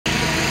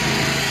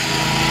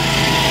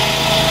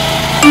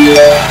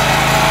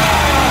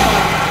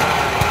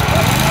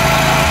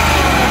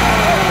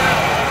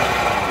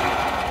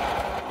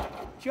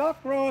Chuck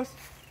roast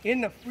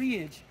in the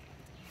fridge.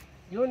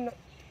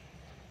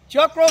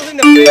 Chuck roast in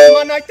the fridge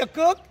one night to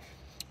cook?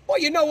 Well,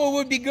 you know what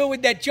would be good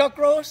with that chuck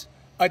roast?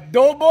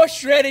 Adobo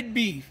shredded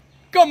beef.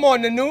 Come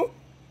on, Nanu.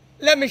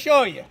 Let me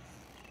show you.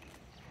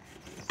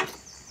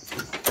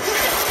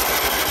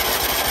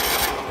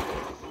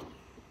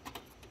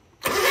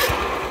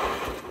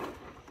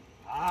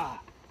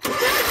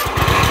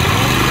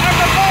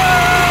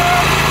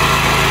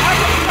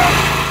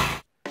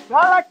 So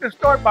I like to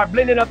start by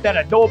blending up that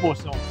adobo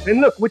sauce. And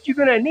look, what you're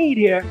gonna need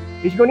here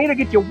is you're gonna need to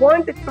get your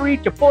 1 to 3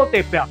 chipotle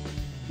peppers.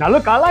 Now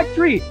look, I like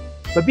 3,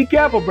 but be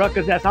careful, bro,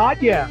 because that's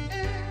hot, yeah.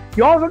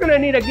 You're also gonna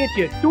need to get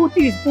your 2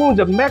 teaspoons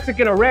of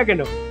Mexican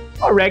oregano,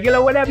 or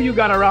regular, whatever you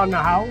got around the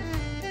house.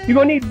 You're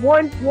gonna need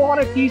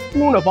 1/4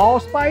 teaspoon of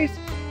allspice.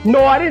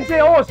 No, I didn't say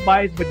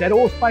allspice, but that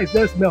allspice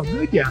does smell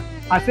good, yeah.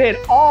 I said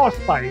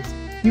allspice.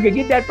 You can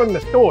get that from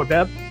the store,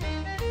 Beb.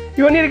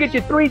 You're gonna need to get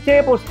your 3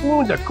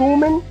 tablespoons of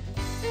cumin,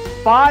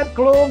 5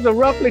 cloves of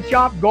roughly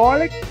chopped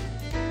garlic,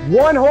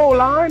 1 whole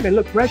lime, and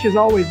look, fresh is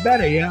always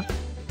better, yeah.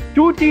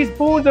 2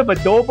 teaspoons of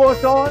adobo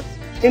sauce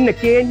in the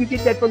can. You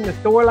get that from the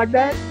store like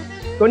that.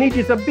 Gonna need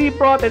you some beef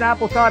broth and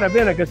apple cider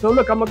vinegar. So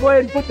look, I'm gonna go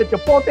ahead and put the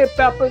chipotle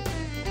peppers,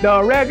 the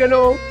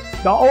oregano,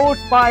 the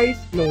allspice,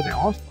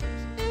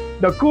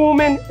 the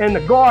cumin, and the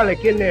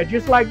garlic in there,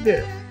 just like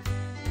this.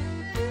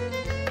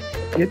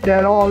 Get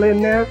that all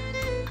in there.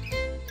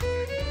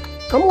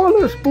 Come on,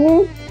 little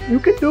spoon. You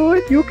can do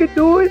it. You can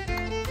do it.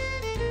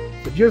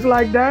 So just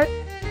like that.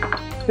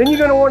 Then you're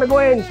gonna want to go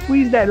ahead and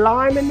squeeze that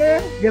lime in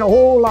there. Get a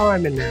whole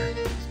lime in there.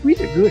 Squeeze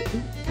it good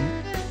too.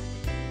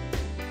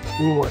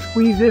 You want to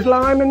squeeze this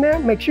lime in there.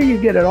 Make sure you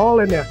get it all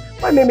in there.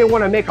 Might make me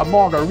want to make a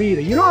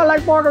margarita. You know I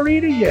like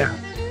margaritas, yeah.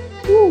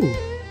 Ooh.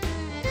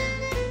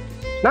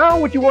 Now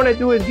what you want to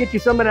do is get you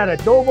some of that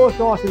adobo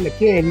sauce in the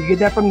can. You get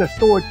that from the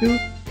store too.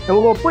 And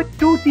we're gonna put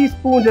 2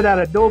 teaspoons of that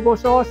adobo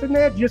sauce in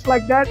there, just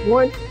like that.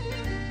 1,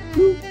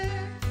 2.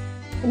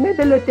 And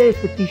maybe a little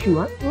taste of tissue,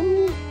 huh?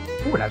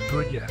 Oh, that's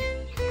good, yeah.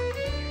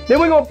 Then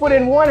we're gonna put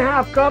in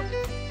 1/2 cup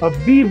of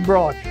beef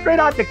broth, straight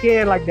out the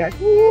can like that.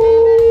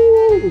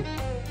 Ooh.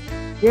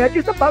 Yeah,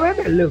 just about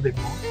maybe a little bit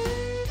more.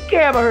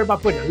 Can't ever hurt by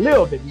putting a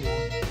little bit more.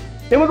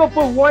 Then we're gonna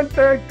put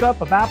 1/3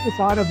 cup of apple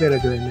cider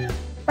vinegar in there.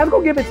 That's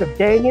gonna give it some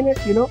tang in it,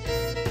 you know.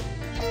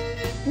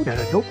 Ooh, that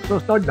adobo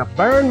sauce starting to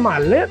burn my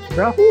lips,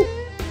 bro. Ooh.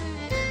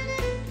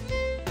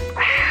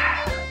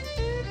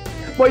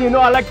 Well, you know,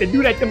 I like to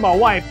do that to my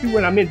wife too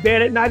when I'm in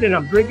bed at night and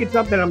I'm drinking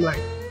something. I'm like,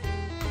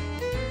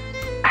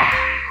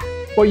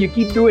 well, you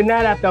keep doing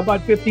that after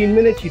about 15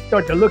 minutes, she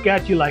starts to look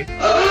at you like.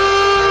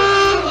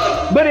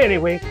 But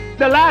anyway,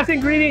 the last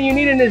ingredient you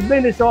need in this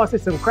blended sauce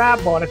is some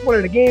crab ball. That's one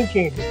of the game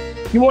changers.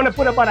 You want to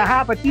put about a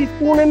 1/2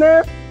 teaspoon in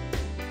there,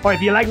 or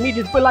if you like me,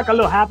 just put like a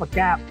little 1/2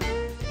 cap.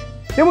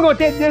 Then we're gonna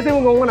take this and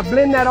we're gonna want to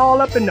blend that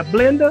all up in the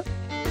blender.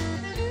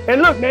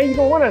 And look, man, you're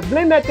gonna want to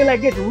blend that till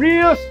it gets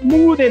real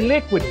smooth and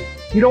liquidy.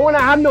 You don't want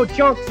to have no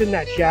chunks in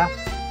that shaft.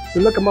 So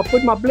look, I'm gonna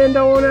put my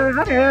blender on there.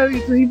 How the hell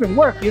does this even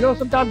work? You know,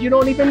 sometimes you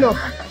don't even know.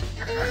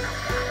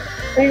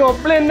 And you're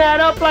gonna blend that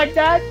up like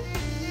that.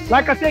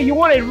 Like I said, you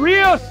want it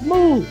real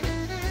smooth,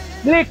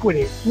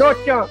 liquidy, no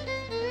chunks.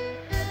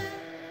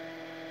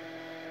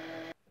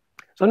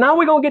 So now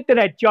we're gonna get to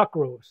that chuck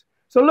roast.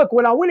 So look,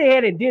 what I went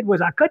ahead and did was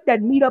I cut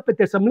that meat up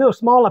into some little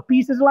smaller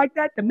pieces like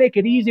that to make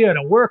it easier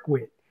to work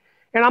with.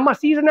 And I'm gonna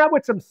season that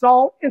with some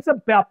salt and some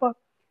pepper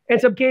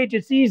and some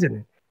Cajun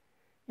seasoning.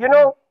 You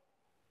know,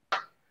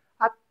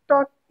 I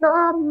don't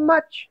know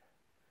much,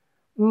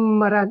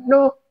 but I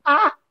know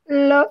I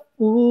love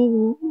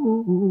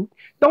food.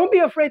 Don't be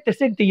afraid to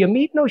sing to your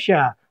meat, no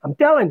shy. I'm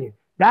telling you,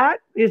 that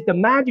is the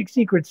magic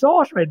secret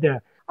sauce right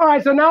there. All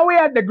right, so now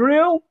we're at the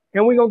grill,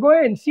 and we're gonna go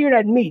ahead and sear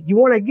that meat. You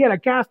wanna get a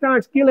cast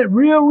iron skillet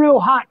real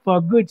hot for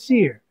a good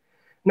sear.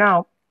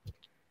 Now,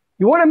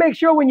 you wanna make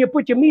sure when you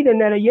put your meat in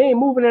there that you ain't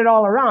moving it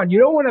all around. You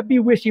don't wanna be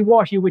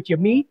wishy-washy with your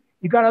meat.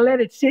 You gotta let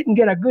it sit and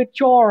get a good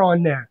char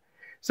on there.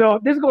 So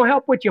this is gonna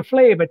help with your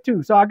flavor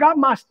too. So I got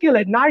my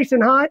skillet nice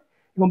and hot.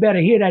 You're gonna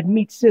better hear that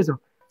meat sizzle.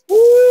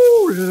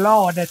 Ooh,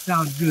 Lord, that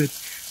sounds good.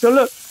 So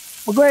look,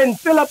 we'll go ahead and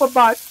fill up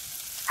about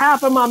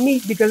 1/2 of my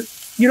meat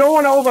because you don't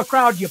want to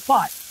overcrowd your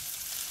pot.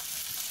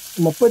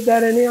 I'm gonna put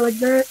that in there like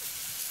that.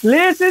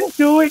 Listen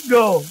to it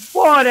go.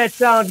 Boy, that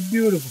sounds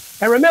beautiful.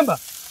 And remember,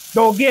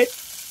 don't get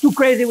too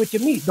crazy with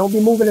your meat. Don't be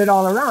moving it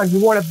all around. You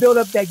want to build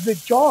up that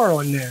good char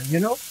on there, you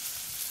know?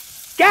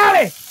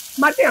 Gally,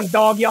 my damn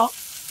dog, y'all.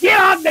 Get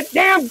out the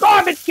damn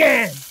garbage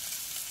can.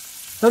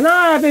 So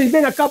now if it's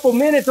been a couple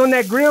minutes on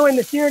that grill and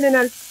the searing in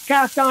that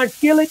cast iron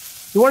skillet,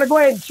 you want to go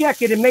ahead and check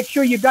it and make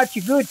sure you got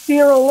your good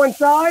sear on one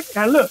side.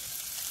 Now look,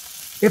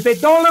 if it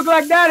don't look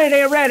like that, it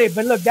ain't ready.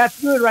 But look, that's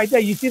good right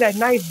there. You see that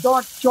nice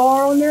dark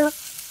char on there?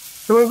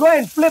 So we'll go ahead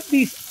and flip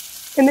these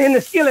in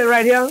the skillet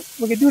right here.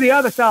 We can do the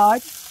other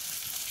side.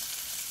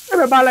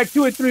 Maybe about like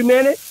 2 or 3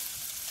 minutes.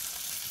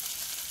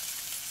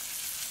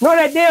 No,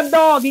 that damn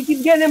dog, he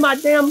keeps getting in my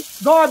damn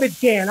garbage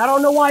can. I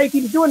don't know why he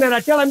keeps doing that. I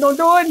tell him don't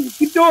do it, and he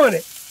keeps doing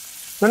it.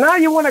 So now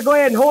you want to go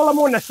ahead and hold them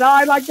on the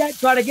side like that.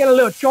 Try to get a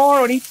little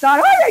char on each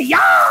side. Oh,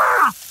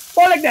 yeah!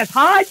 Oh, like that's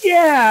hot,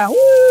 yeah.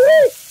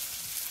 Woo-wee.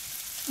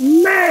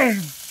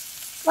 Man,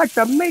 like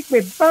to make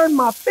me burn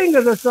my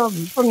fingers or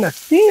something from the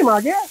steam, I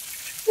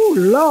guess. Oh,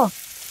 Lord.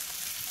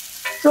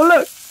 So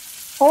look,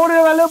 hold it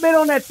a little bit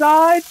on that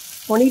side.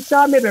 On each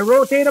side, maybe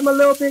rotate them a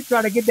little bit.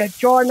 Try to get that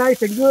char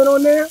nice and good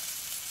on there.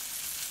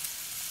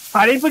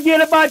 I didn't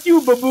forget about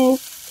you, boo-boo.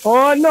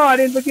 Oh, no, I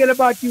didn't forget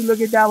about you.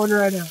 Look at that one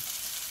right now.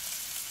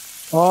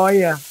 Oh,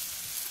 yeah.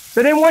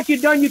 So then once you're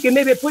done, you can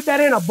maybe put that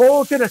in a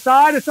bowl to the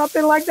side or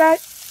something like that.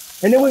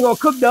 And then we're going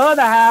to cook the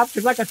other half.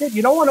 Because like I said,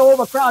 you don't want to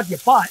overcrowd your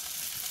pot.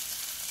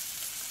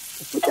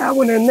 So put that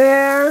one in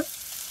there.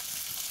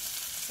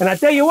 And I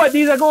tell you what,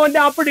 these are going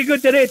down pretty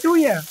good today too,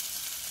 yeah.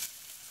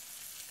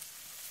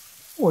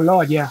 Oh,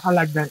 Lord, yeah, I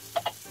like that.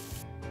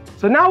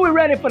 So now we're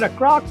ready for the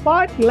crock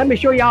pot. And let me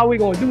show you how we're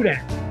going to do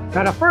that.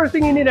 Now, the first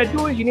thing you need to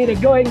do is you need to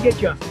go ahead and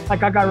get your,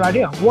 like I got right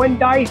here, 1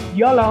 diced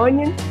yellow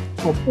onion.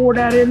 We'll pour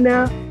that in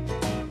there.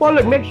 Well,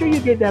 look, make sure you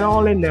get that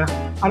all in there.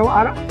 I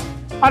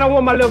don't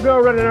want my little girl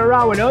running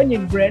around with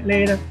onion bread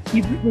later.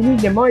 We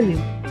need them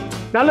onions.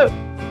 Now, look,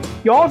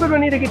 you're also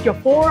going to need to get your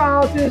 4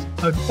 ounces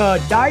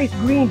of diced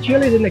green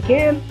chilies in the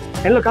can.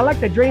 And look, I like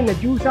to drain the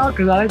juice out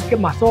because I like to get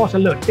my sauce a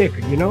little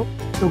thicker, you know?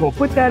 So we're going to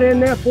put that in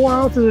there, 4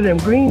 ounces of them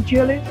green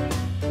chilies.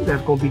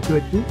 That's going to be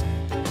good too.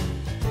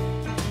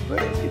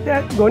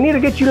 You're going to need to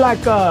get you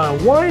like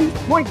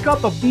one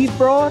cup of beef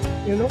broth,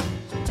 you know?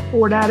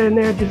 Pour that in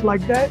there just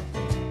like that.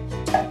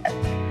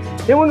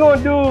 Then we're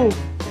going to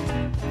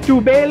do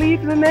 2 bay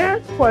leaves in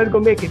there. Well, it's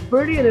going to make it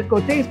pretty and it's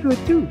going to taste good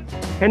too.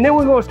 And then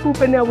we're going to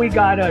scoop in there. We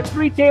got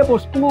 3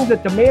 tablespoons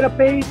of tomato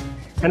paste.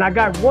 And I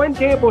got 1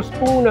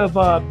 tablespoon of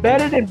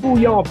better than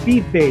bouillon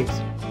beef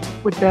base.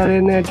 Put that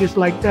in there just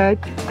like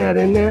that. Get that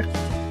in there.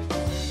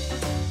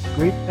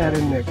 Scrape that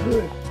in there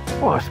good.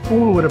 Oh, a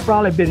spoon would have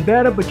probably been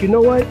better, but you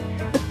know what?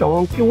 The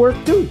thong can work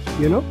too,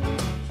 you know?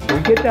 So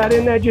get that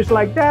in there just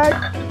like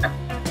that.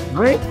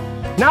 All right?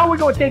 Now we're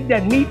going to take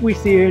that meat we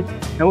seared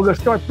and we're going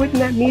to start putting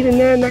that meat in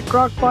there in that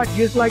crock pot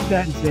just like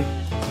that and say,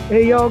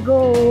 hey, y'all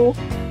go.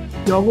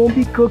 Y'all going to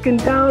be cooking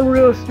down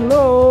real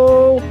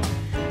slow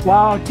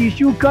while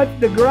Tissue cuts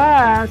the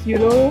grass, you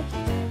know?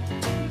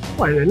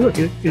 Boy, look,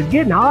 it's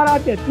getting hot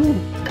out there too.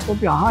 It's going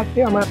to be a hot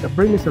day. I'm going to have to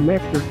bring me some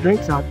extra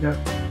drinks out there.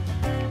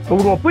 So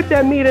we're going to put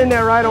that meat in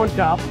there right on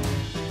top.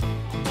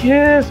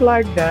 Just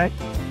like that.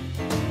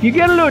 If you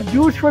get a little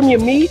juice from your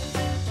meat,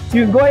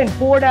 you can go ahead and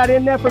pour that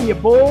in there from your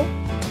bowl.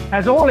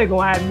 That's only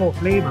going to add more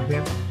flavor,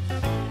 baby.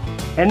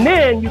 And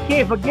then you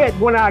can't forget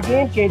one of our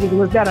game changers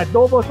was that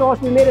adobo sauce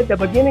we made at the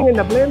beginning in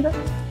the blender.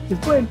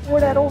 Just go ahead and pour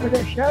that over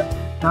there,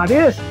 chef. Now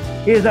this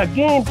is a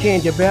game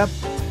changer, babe.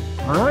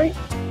 All right?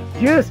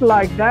 Just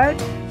like that.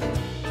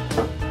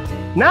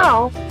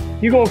 Now,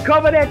 you're going to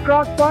cover that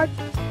crock pot.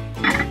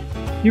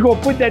 You're going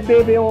to put that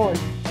baby on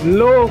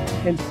low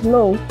and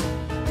slow.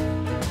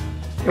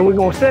 And we're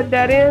going to set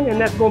that in, and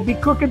that's going to be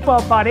cooking for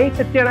about 8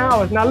 to 10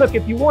 hours. Now look,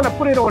 if you want to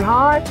put it on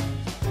high,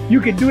 you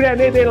can do that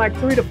maybe in like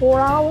 3 to 4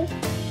 hours.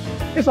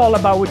 It's all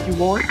about what you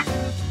want.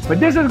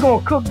 But this is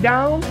going to cook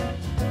down.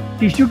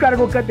 You got to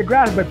go cut the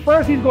grass. But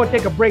first, he's going to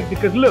take a break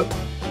because look,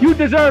 you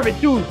deserve it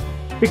too.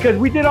 Because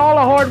we did all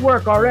the hard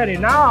work already.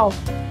 Now,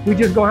 we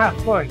just going to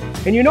have fun.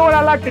 And you know what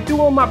I like to do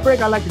on my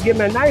break? I like to give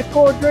me a nice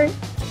cold drink.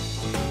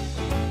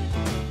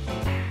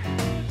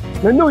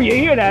 No, you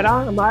hear that,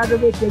 huh? I'm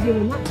aggravated to give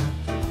him.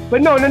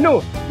 But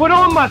no. Put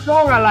on my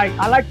song I like.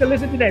 I like to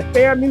listen to that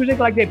fair music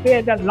like they play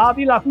at that La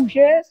Vie La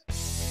Foucheuse.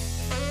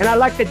 And I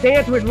like to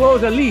dance with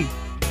Rosalie.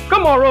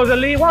 Come on,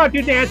 Rosalie, why don't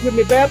you dance with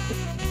me, babe?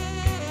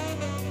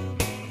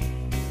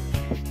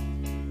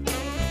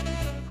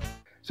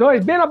 So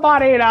it's been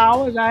about 8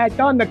 hours. I had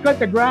time to cut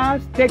the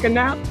grass, take a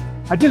nap.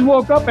 I just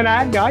woke up and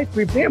I had the ice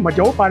cream. Damn, I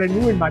hope I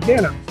didn't ruin my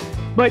dinner.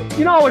 But,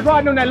 you know, I was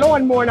riding on that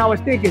lawnmower and I was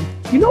thinking,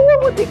 you know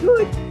what would be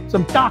good?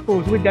 Some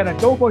tacos with that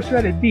adobo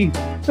shredded beef.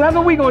 So that's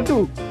what we're going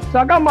to do. So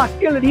I got my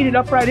skillet heated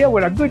up right here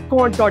with a good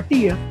corn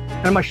tortilla.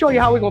 And I'm going to show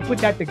you how we're going to put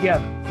that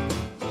together.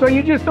 So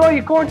you just throw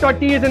your corn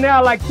tortillas in there. I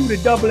like to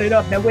double it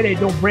up. That way they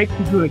don't break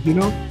too good, you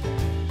know?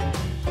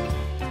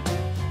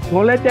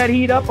 Gonna let that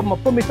heat up. I'm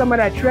gonna put me some of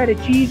that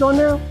shredded cheese on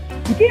there.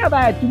 You can't have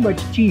add too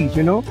much cheese,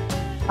 you know?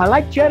 I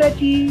like cheddar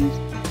cheese.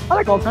 I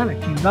like all kinds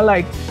of cheese. I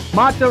like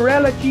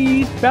mozzarella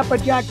cheese, pepper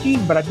jack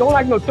cheese, but I don't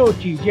like no toe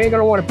cheese. You ain't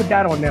gonna wanna put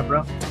that on there, bro.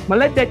 I'm gonna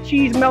let that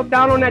cheese melt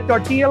down on that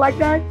tortilla like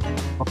that.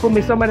 I'll put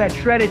me some of that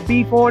shredded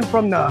beef on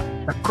from the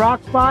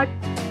crock pot.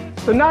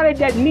 So now that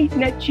that meat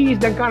and that cheese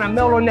done kind of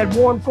melt on that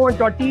warm corn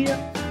tortilla,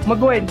 I'm gonna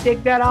go ahead and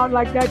take that out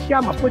like that.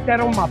 I'm gonna put that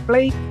on my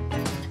plate.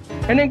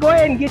 And then go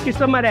ahead and get you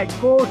some of that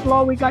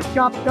coleslaw we got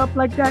chopped up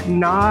like that.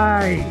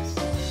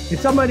 Nice. And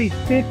some of these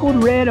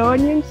pickled red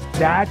onions,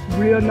 that's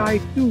real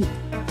nice too.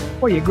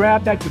 Or you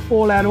grab that, you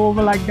fold that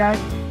over like that.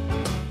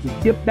 You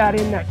dip that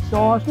in that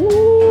sauce.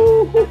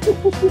 Woo!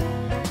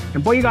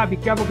 And boy, you gotta be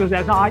careful because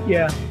that's hot,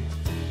 yeah.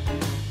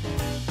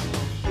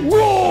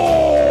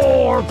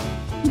 Roar!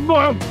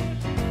 Bro,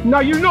 now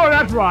you know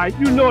that's right.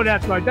 You know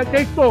that's right. That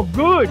tastes so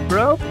good,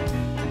 bro.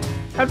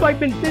 That's like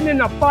been sitting in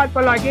the pot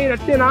for like 8 or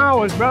 10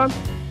 hours, bro.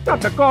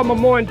 Got to call my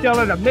mom and tell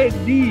her to make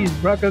these,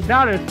 bro, because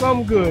that is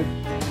some good.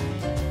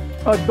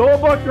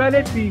 Adobo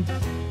shredded beef.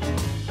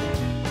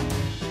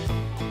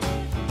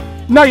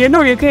 No, you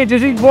know you can't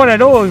just eat one of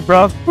those,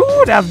 bro.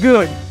 Ooh, that's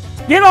good.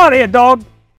 Get out of here, dog.